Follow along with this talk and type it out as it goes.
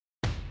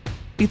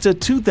It's a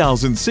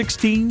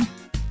 2016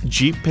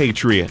 Jeep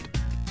Patriot.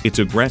 Its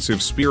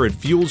aggressive spirit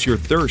fuels your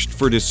thirst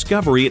for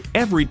discovery at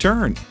every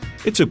turn.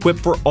 It's equipped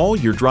for all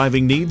your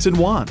driving needs and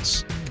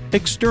wants.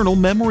 External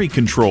memory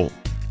control,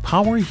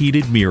 power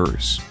heated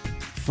mirrors,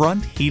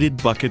 front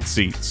heated bucket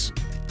seats,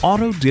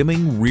 auto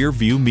dimming rear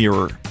view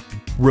mirror,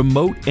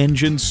 remote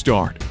engine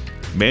start,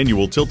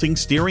 manual tilting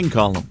steering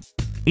column,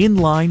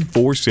 inline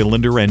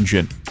 4-cylinder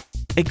engine,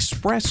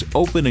 express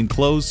open and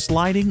close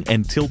sliding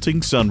and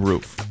tilting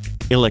sunroof,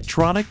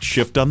 electronic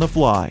shift on the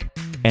fly,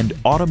 and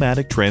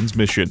automatic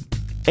transmission.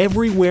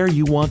 Everywhere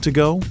you want to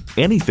go,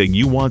 anything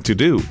you want to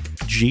do,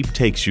 Jeep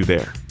takes you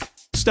there.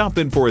 Stop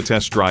in for a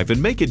test drive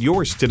and make it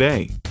yours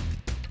today.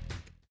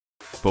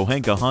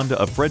 Pohanka Honda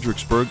of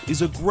Fredericksburg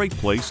is a great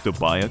place to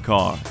buy a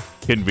car.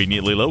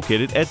 Conveniently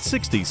located at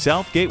 60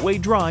 South Gateway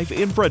Drive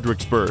in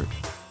Fredericksburg.